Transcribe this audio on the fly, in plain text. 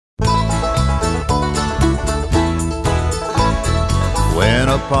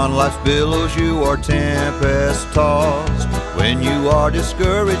upon life's billows you are tempest-tossed, when you are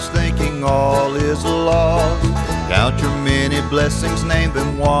discouraged thinking all is lost, count your many blessings, name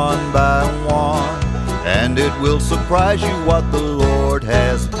them one by one, and it will surprise you what the Lord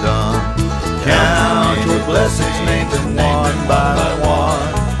has done. Count your blessings, name them one by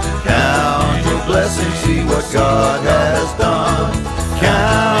one. Count your blessings, see what God has done.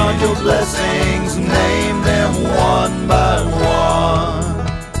 Count your blessings, name them one by one.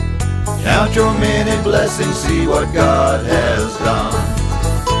 Count your many blessings, see what God has done.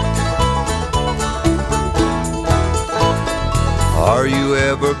 Are you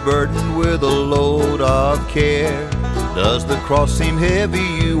ever burdened with a load of care? Does the cross seem heavy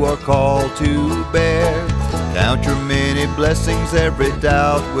you are called to bear? Count your many blessings, every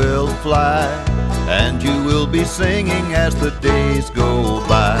doubt will fly, and you will be singing as the days go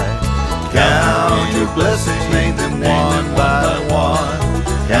by. Count your blessings, name them one by one.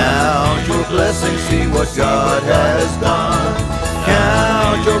 Count your blessings, see what God has done.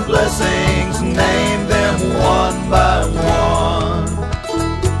 Count your blessings, name them one by one.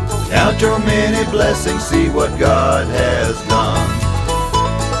 Count your many blessings, see what God has done.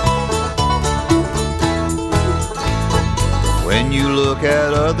 When you look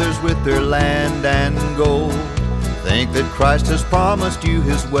at others with their land and gold, think that Christ has promised you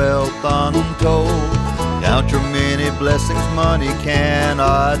His wealth untold. Count your many blessings money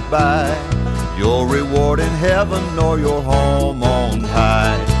cannot buy, your reward in heaven nor your home on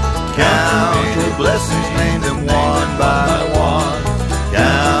high. Count your blessings, name them one by one.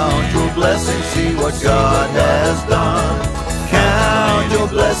 Count your blessings, see what God has done. Count your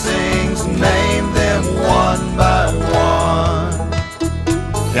blessings, name them one by one.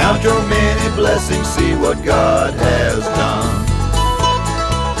 Count your many blessings, see what God has done.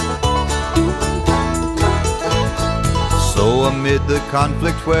 So amid the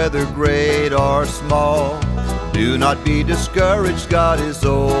conflict, whether great or small, do not be discouraged, God is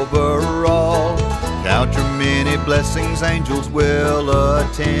over all. Count your many blessings, angels will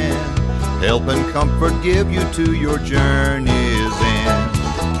attend, help and comfort give you to your journey's end.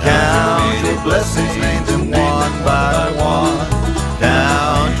 Count your blessings, name them one by one.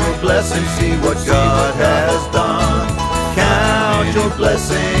 Count your blessings, see what God has done. Count your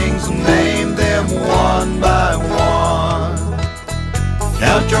blessings, name them one by one.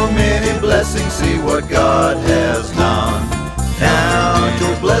 Count your many blessings, see what God has done. Count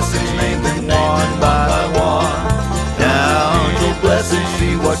your blessings, name them one by one. Count your blessings,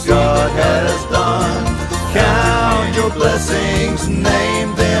 see what God has done. Count your blessings,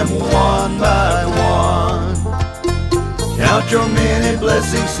 name them one by one. Count your many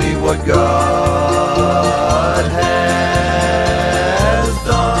blessings, see what God has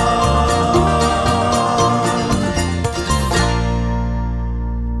done.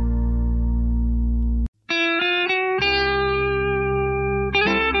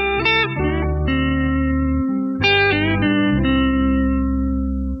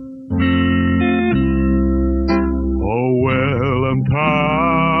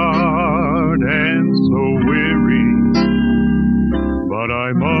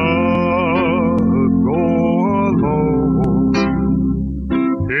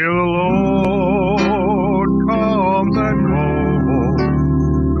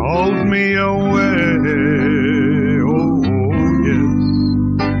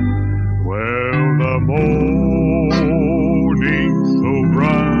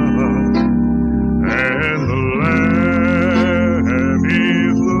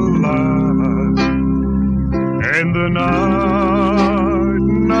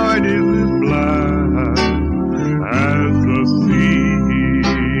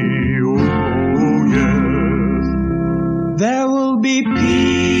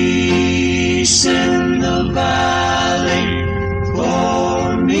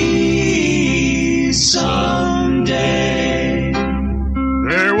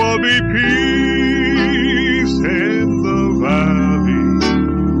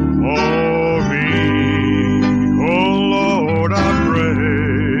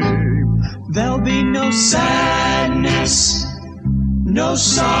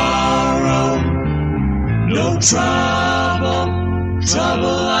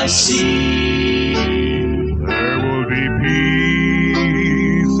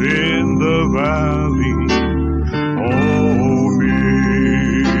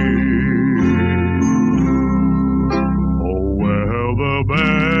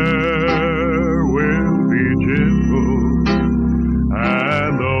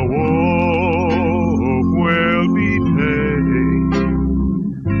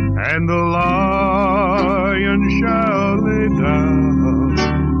 And the lion shall lay down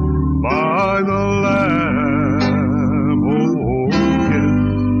by the Lamb, oh yes,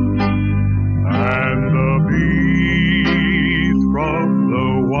 and the beast from the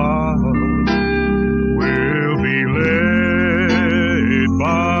wild will be led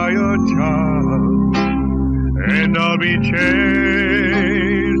by a child, and I'll be changed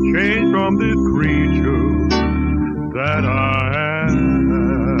from this creature that I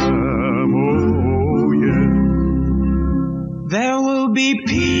am, oh yes. There will be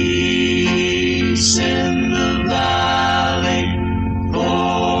peace in the valley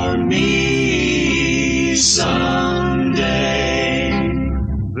for me someday.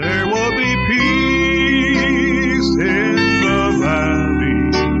 There will be peace in the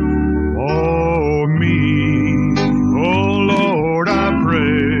valley for me, oh Lord, I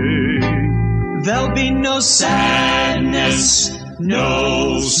pray. There'll be no sadness,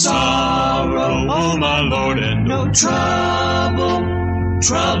 no sorrow, oh my Lord, and no trouble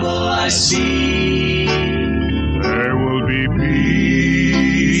I see. There will be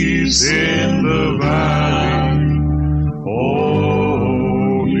peace in the valley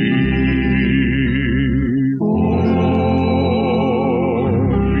for me, for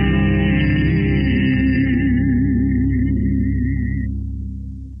me.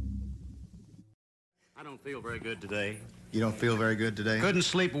 I don't feel very good today. You don't feel very good today? Couldn't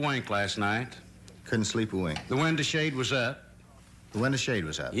sleep a wink last night. Couldn't sleep a wink. The window shade was up. The window shade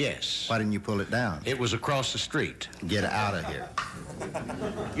was up? Yes. Why didn't you pull it down? It was across the street. Get out of here.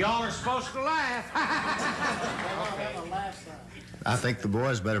 Y'all are supposed to laugh. I think the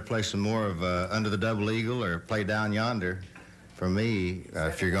boys better play some more of Under the Double Eagle or Play Down Yonder for me,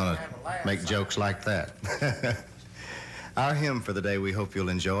 if you're going to make jokes like that. Our hymn for the day we hope you'll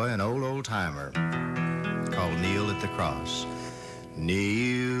enjoy, an old timer called Kneel at the Cross.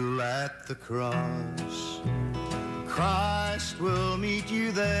 Kneel at the cross, Christ will meet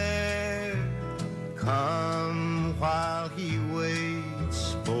you there. Come while he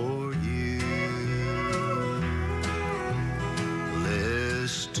waits for you.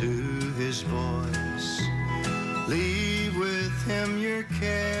 Listen to his voice, leave with him your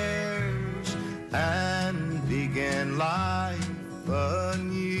cares, and begin life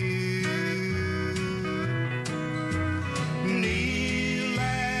anew. Kneel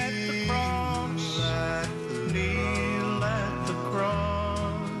at the cross, kneel at the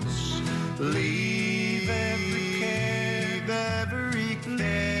cross, leave every care, every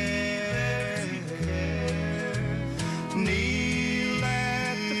care. Kneel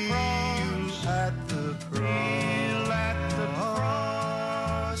at the cross, kneel at the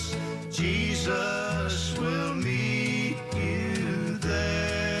cross. Jesus will meet you there.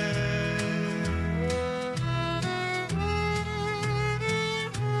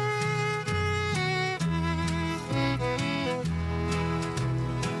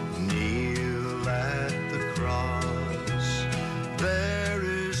 Kneel at the cross, there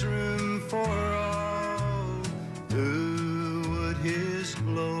is room for all who would his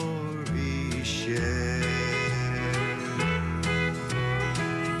glory share.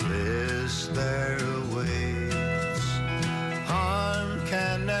 Bliss there awaits, harm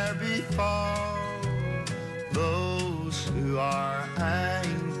can ne'er befall those who are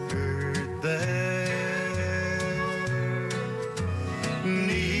anchored there.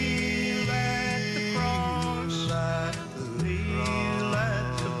 Kneel at the cross, kneel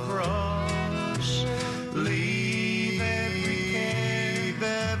at the cross, leave every care,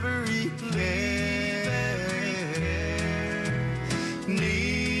 every care.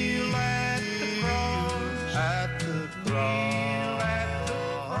 Kneel at the cross, at the cross.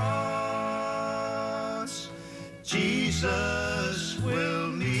 Jesus will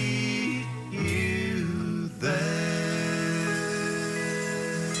meet you there.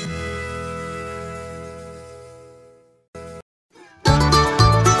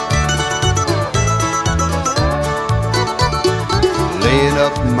 Laying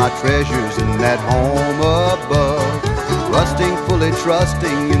up my treasures in that home above, rusting, fully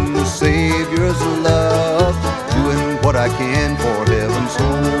trusting in the Savior's love, doing what I can for heaven's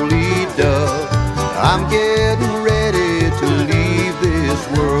holy dove. I'm getting ready to leave this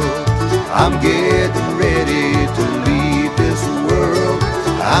world. I'm getting ready to leave this world.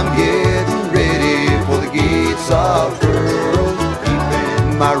 I'm getting ready for the gates of hell.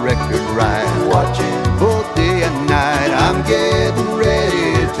 Keeping my record right, watching both day and night. I'm getting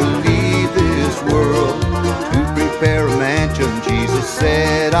ready to leave this world, to prepare a mansion. Jesus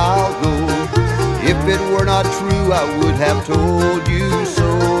said I'll go. If it were not true, I would have told you so.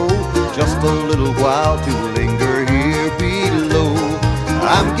 Just a little while to linger here below.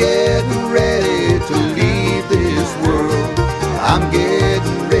 I'm getting ready to leave this world. I'm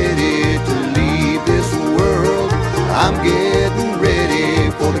getting ready I'm getting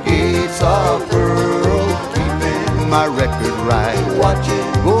ready for the gates of pearl, keeping my record right,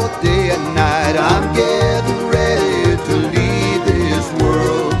 watching both day and night. I'm getting ready to leave this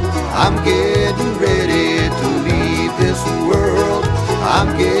world. I'm getting ready to leave this world.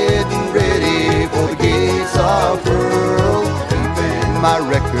 I'm getting ready for the gates of pearl, keeping my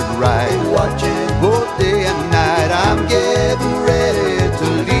record right, watching both day and night. I'm getting ready to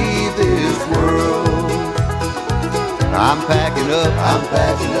leave this world. I'm packing up,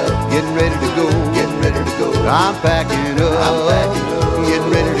 getting ready to go, I'm packing up, getting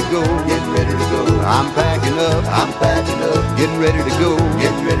ready to go, I'm packing up, getting ready to go,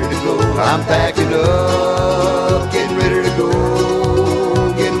 I'm packing up, getting ready to go,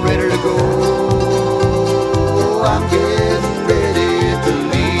 I'm getting ready to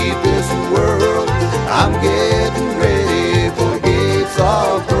leave this world. I'm getting ready for the gates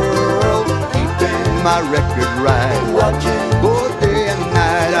of pearl, keeping my record right, watching both day and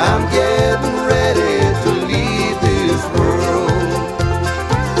night. I'm getting ready to leave this world.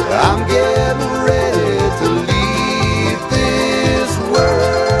 I'm getting ready to leave this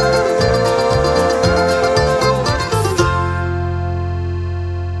world.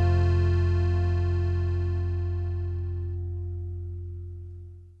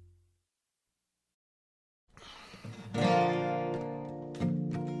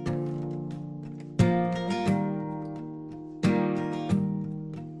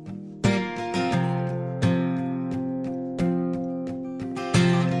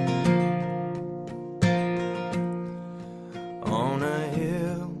 On a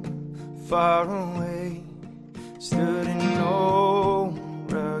hill far away stood an old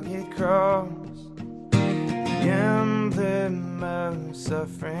rugged cross, the emblem of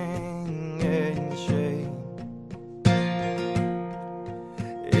suffering and shame.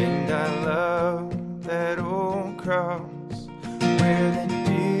 And I love that old cross where the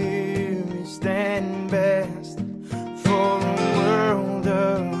dearest and best for a world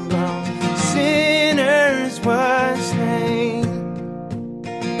of lost sinners was slain.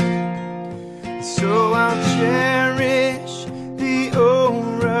 So I'll cherish the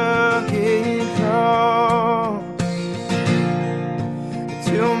old rugged cross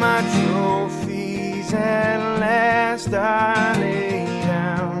till my trophies at last I lay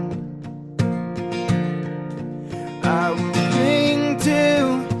down. I will cling to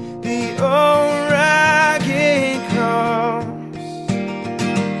the old rugged cross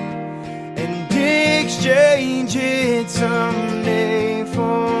and exchange it someday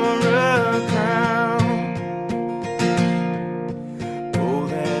for a crown. Oh,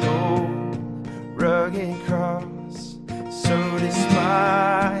 that old rugged cross, so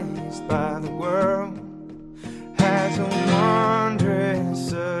despised by the world, has a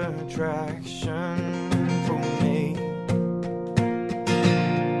wondrous attraction for me.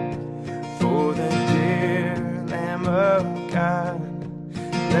 For the dear Lamb of God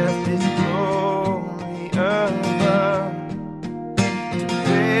left His glory above to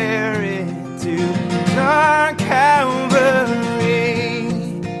bear it to dark Calvary.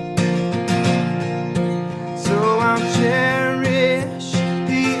 So I'll cherish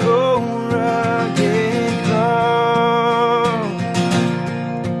the old rugged cross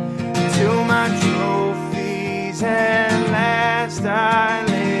till my trophies at last I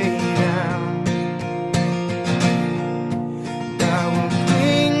lay down. And I will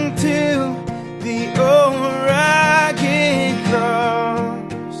cling to the old rugged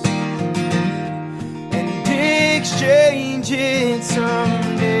cross and exchange it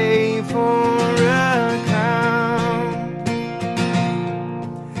someday for a crown.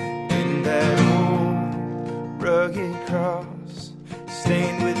 In that old rugged cross,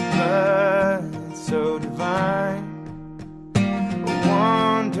 stained with blood so divine, a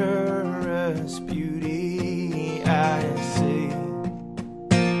wondrous beauty I see.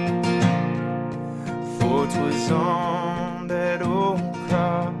 For 'twas on that old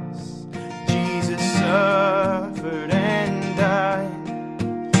cross Jesus suffered and died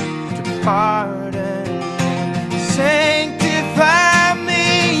to pardon and sanctify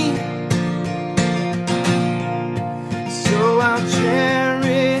me. So I'll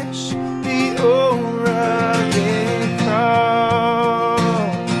cherish the old rugged cross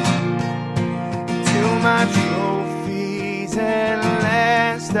till my trophies at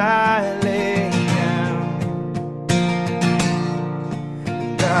last I lay down.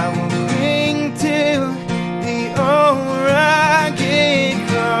 And I will cling to the old rugged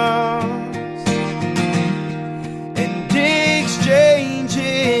cross and exchange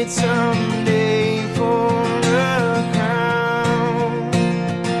it someday for a crown.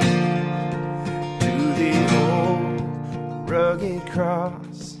 To the old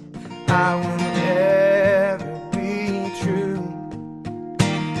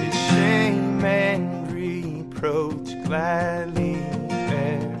gladly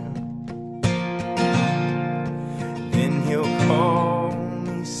bear. Then he'll call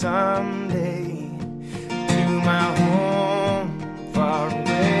me someday to my home far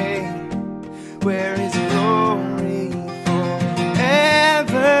away, where his glory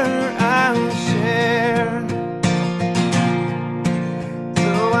forever I'll share.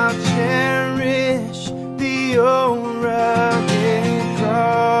 So I'll cherish the old rugged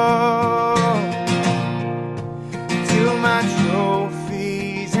cross till my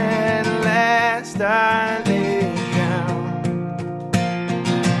trophies at last I lay down.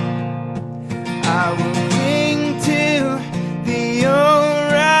 I will cling to the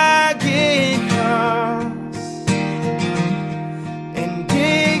old rugged cross and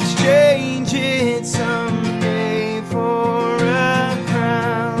exchange it someday for a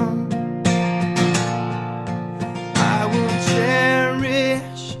crown. I will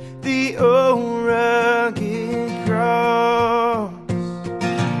cherish the old rugged cross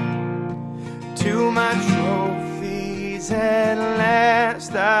till my trophies at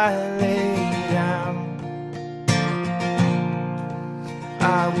last I lay down.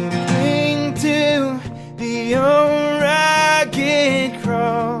 I will cling to the old rugged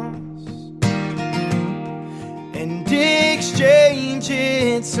cross and exchange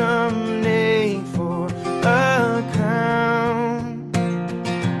it someday for a crown.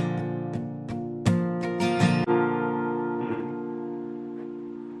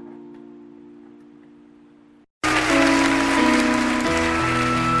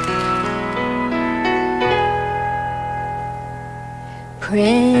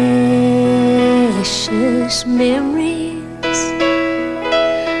 Precious memories,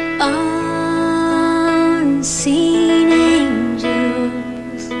 unseen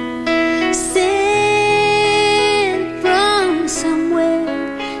angels sent from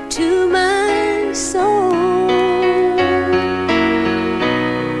somewhere to my soul.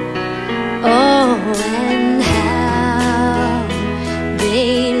 Oh, and how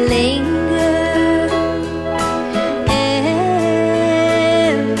they linger ever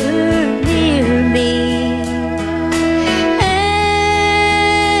near me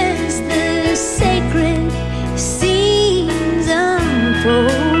as the sacred scenes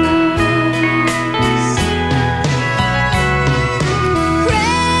unfold.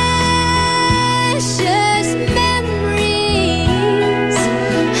 Precious memories,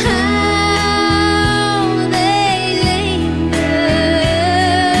 how they linger,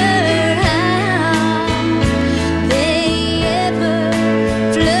 how they ever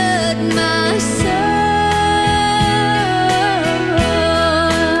flood my soul.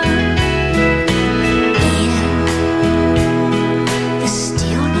 In the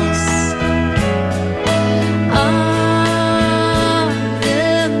stillness of the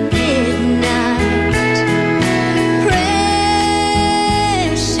midnight,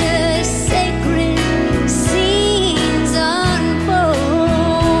 precious sacred scenes unfold.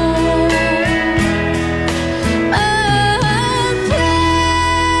 Oh,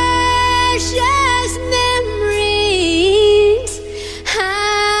 precious memories, how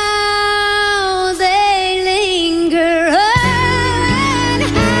they linger, and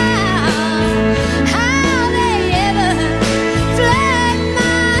how they ever flood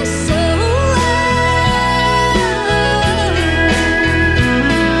my soul.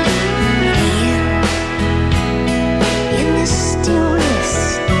 In the stillness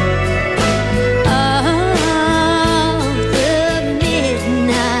of the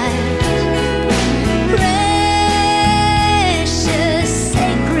midnight, precious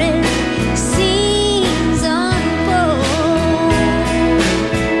sacred scenes unfold.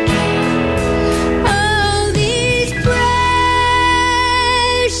 All these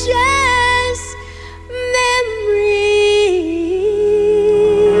precious memories.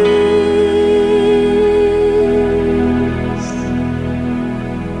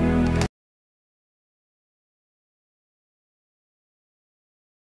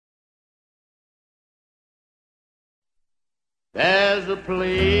 There's a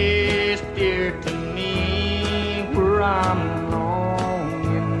place dear to me where I'm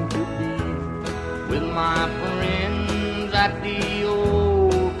longing to be with my friends at the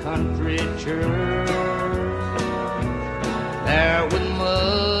old country church. There with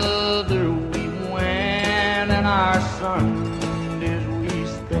Mother we went, and our Sundays we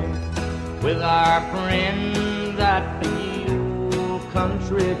spent with our friends at the old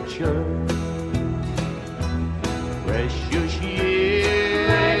country church. Precious years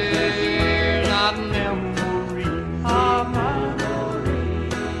of memory. Oh,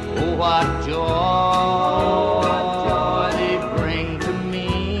 what joy they bring to me.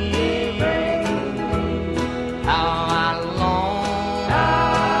 How I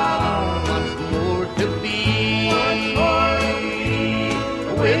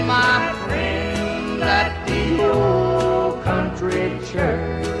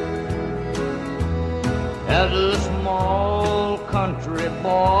As a small country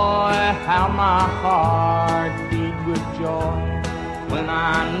boy, how my heart beat with joy when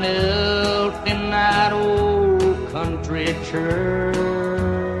I knelt in that old country church,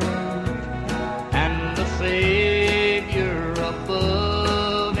 and the Savior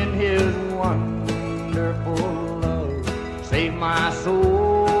above in His wonderful love saved my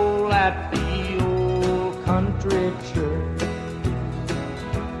soul at the old country church.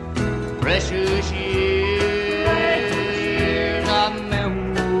 Precious years of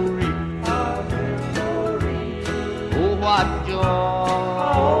memory, oh what joy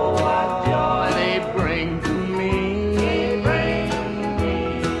they bring to me.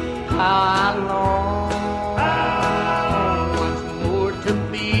 How I long once more to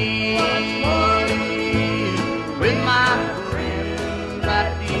be with my friends at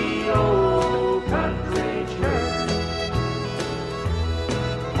the old country church.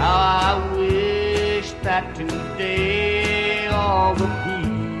 How I wish that today all the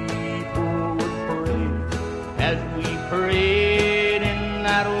people would pray as we prayed in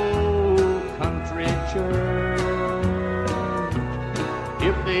that old country church.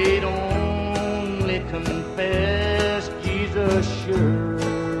 If they'd only confess, Jesus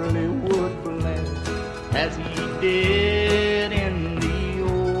surely would bless as He did in the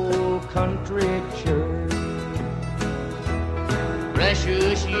old country church.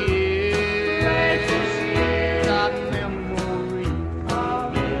 Precious years of memory, oh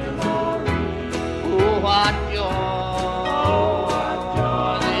what joy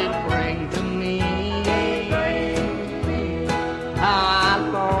they bring to me. How I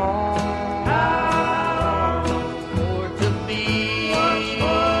long more to be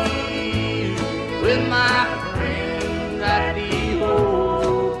with my friends at the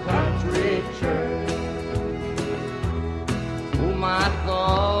old country church. Oh, my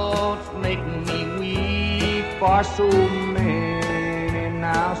thoughts make me weep, for so many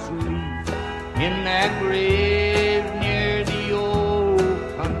now sleep in that grave near the old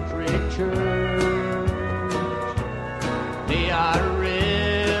country church. May I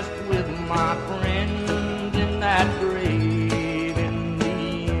rest with my friends in that grave in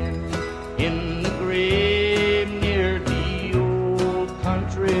the end, in the grave near the old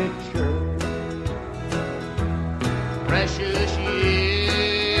country church. Precious years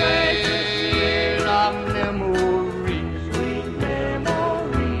of memory, sweet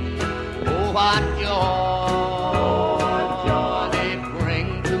memory, oh what joy they bring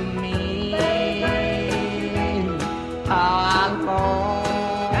to me. How I long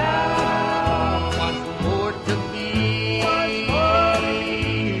once more to be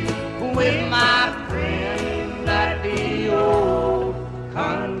with my friends at the old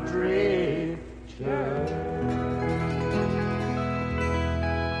country church.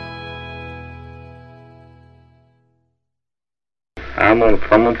 I'm gonna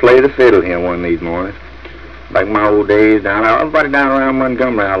play the fiddle here one of these mornings. Like my old days down, everybody down around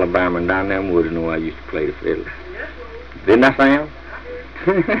Montgomery, Alabama, and down them woods know I used to play the fiddle. Didn't I, Sam?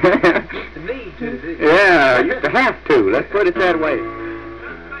 Yeah, I used to have to. Let's put it that way.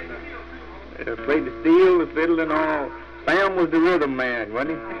 Played the steel, the fiddle, and all. Sam was the rhythm man,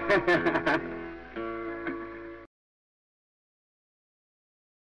 wasn't he?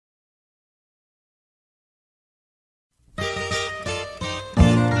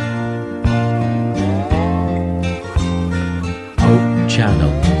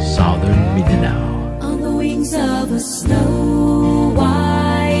 Channel, Southern Mindanao. On the wings of a snow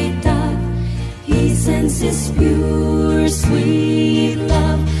white dove, He sends His pure, sweet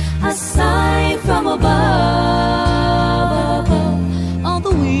love, a sign from above, above. On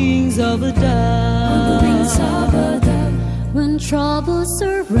the wings of a dove, on the wings of a dove, when troubles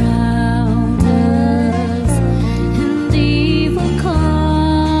surround us and evil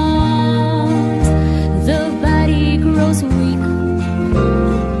comes, the body grows weak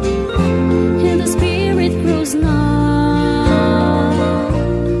and the spirit grows numb.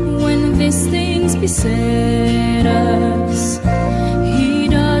 When these things beset us, He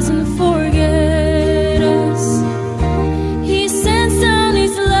doesn't forget us. He sends down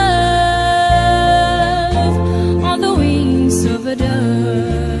His love on the wings of a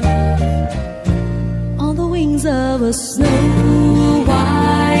dove, on the wings of a snow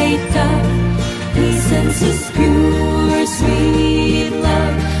white dove. He sends His pure, sweet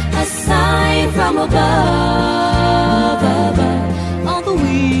love, a sign from above, above. On the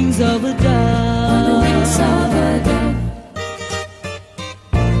wings of a dove, on the wings of a dove.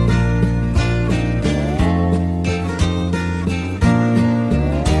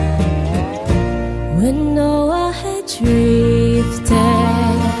 When Noah had drifted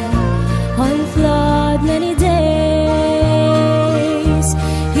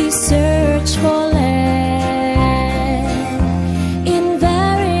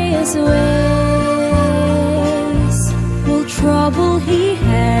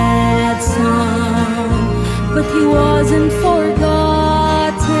he wasn't forgotten.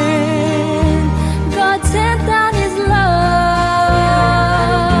 God sent down his love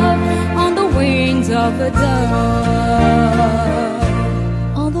on the wings of a dove,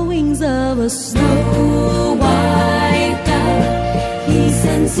 on the wings of a snow white dove. He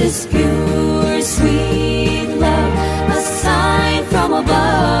sends his pure, sweet love, a sign from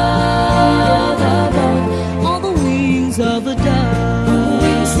above, above, on the wings of a dove, on the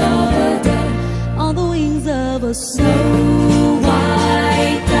wings of a dove, on the wings of a snow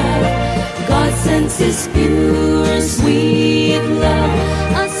white dove. God sends his pure, sweet love,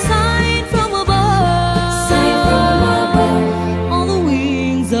 a sign from above, on the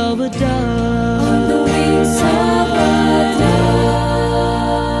wings of a dove, on the wings of a dove.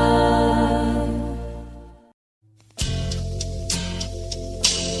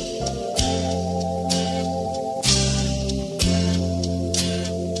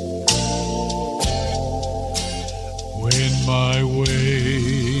 When my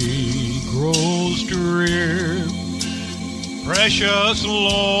way grows drear, precious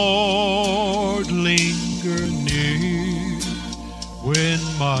Lord, linger near. When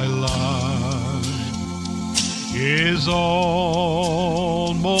my life is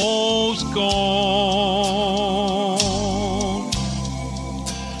almost gone,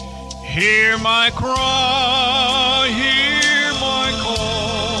 hear my cry, hear my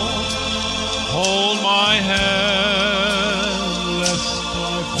call, hold my hand lest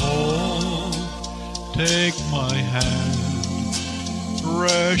I fall, take my hand,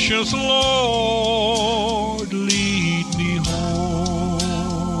 precious Lord, lead me home.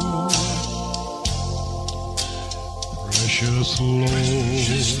 Precious Lord,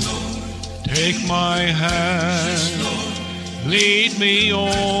 take my hand, lead me on,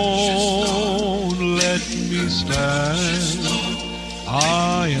 let me stand.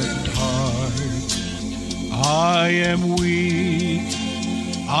 I am tired, I am weak,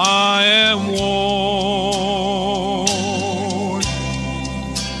 I am worn.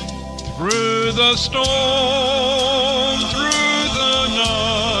 Through the storm, through the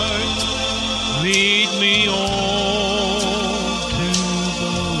night, lead me on to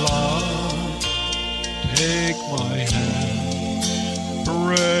the light. Take my hand,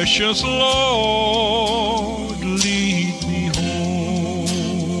 precious Lord, lead me home.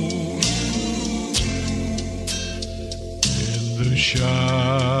 In the shadows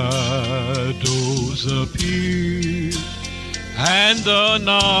appear, and the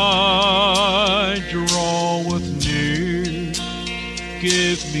night draweth near.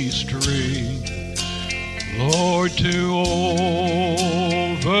 Give me strength, Lord, to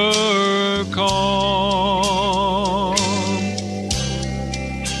overcome.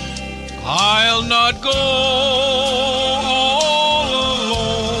 I'll not go all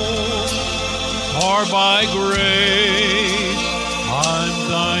alone, for by grace I'm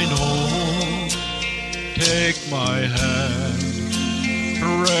thine own. Take my hand,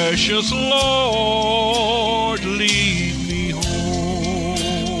 precious Lord, lead me home.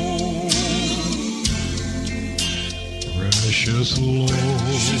 Precious Lord,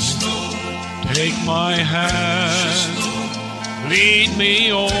 take my hand, lead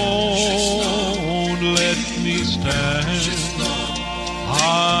me on, let me stand.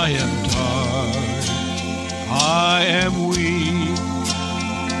 I am tired, I am weak,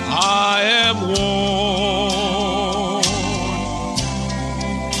 I am worn.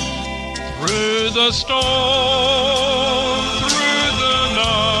 Through the storm, through the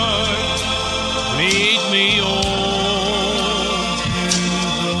night, lead me on to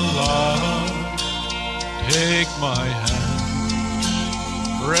the light. Take my hand,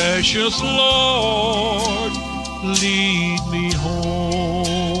 precious Lord, lead me home.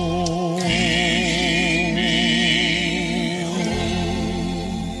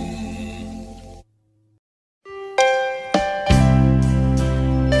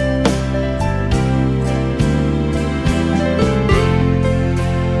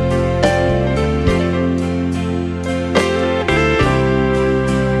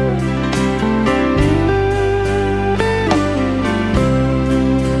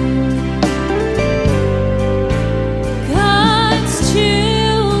 God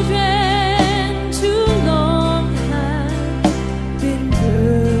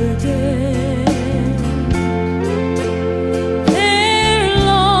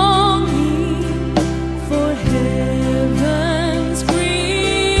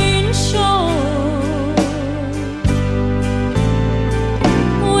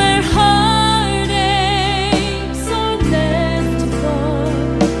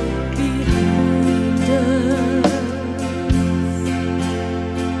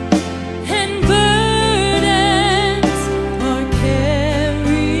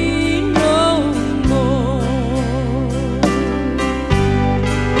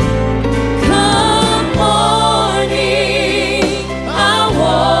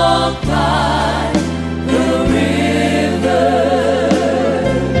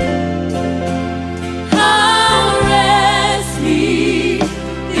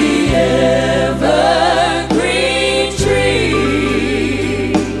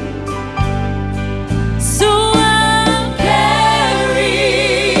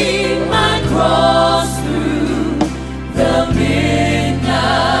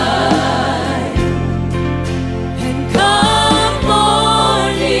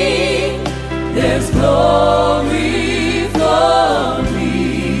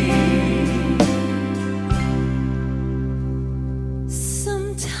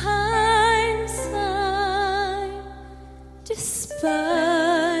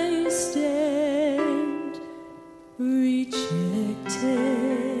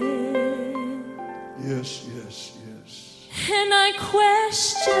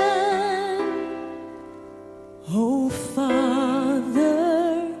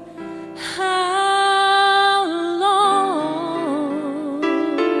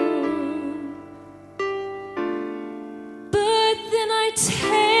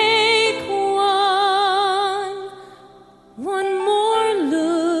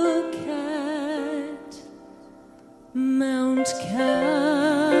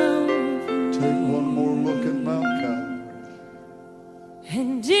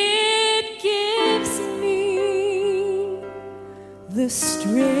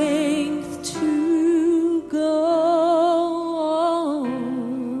strength to go on.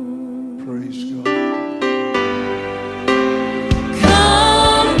 Praise God.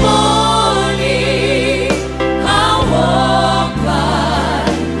 Come morning, I'll walk by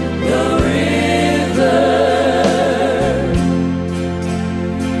the river.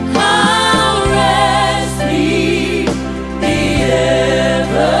 I'll rest beneath the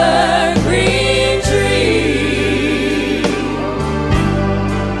evergreen tree.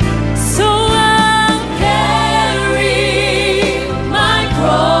 So I'll carry my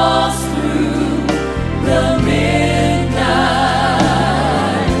cross through the midnight,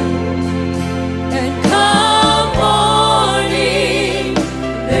 and come morning,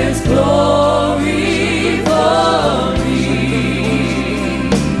 there's glory for me.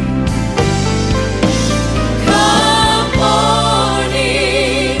 Come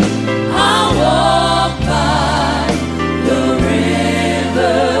morning, I'll walk by the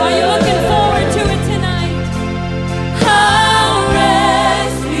river. Are you looking forward to it tonight? I'll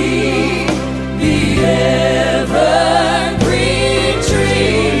rest beneath the evergreen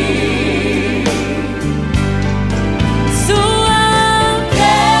tree. So I'll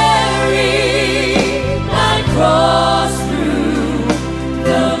carry my cross through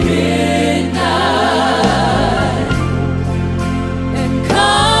the midnight, and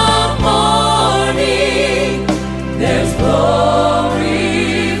come morning, there's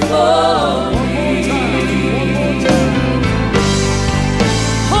glory for me.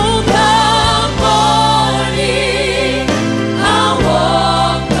 Oh, come morning, I'll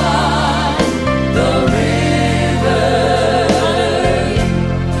walk by the river.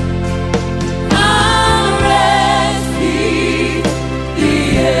 I'll rest beneath the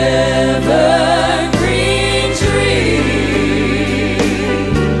evergreen tree.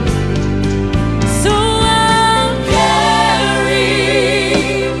 So I'll carry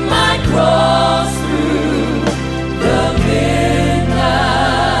my cross through the midnight,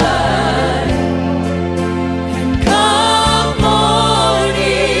 and come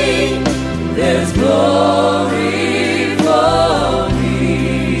morning, there's glory for me.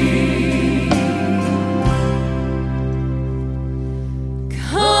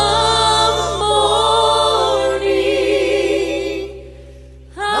 Come morning,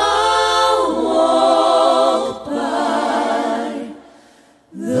 I'll walk by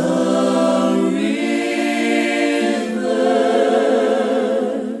the river.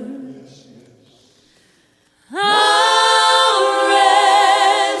 I'll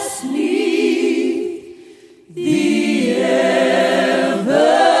rest beneath the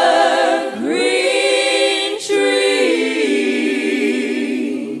evergreen tree.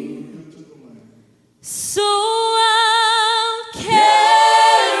 So I'll carry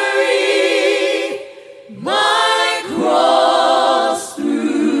my cross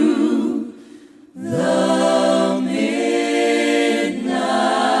through the midnight,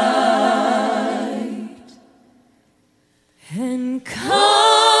 and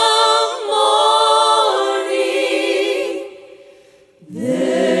come morning,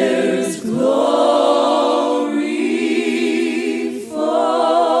 there's glory for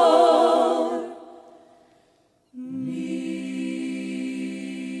me.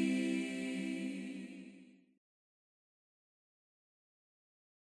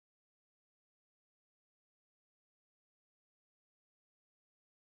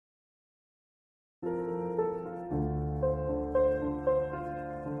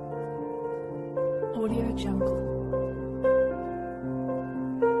 Audio Jungle.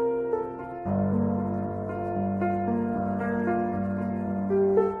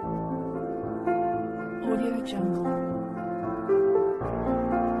 Audio Jungle.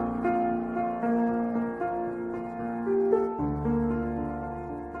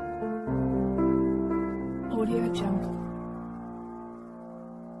 Audio Jungle.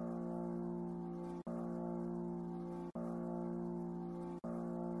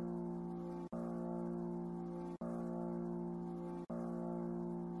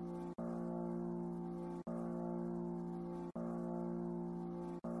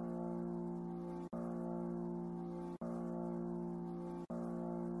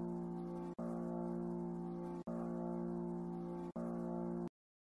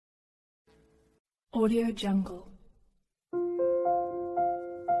 Audio Jungle.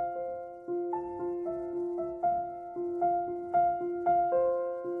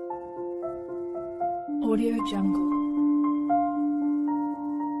 Audio Jungle.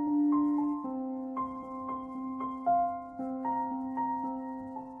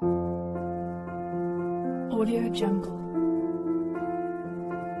 Audio Jungle.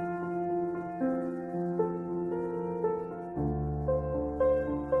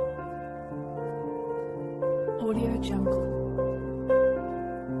 Audio Jungle.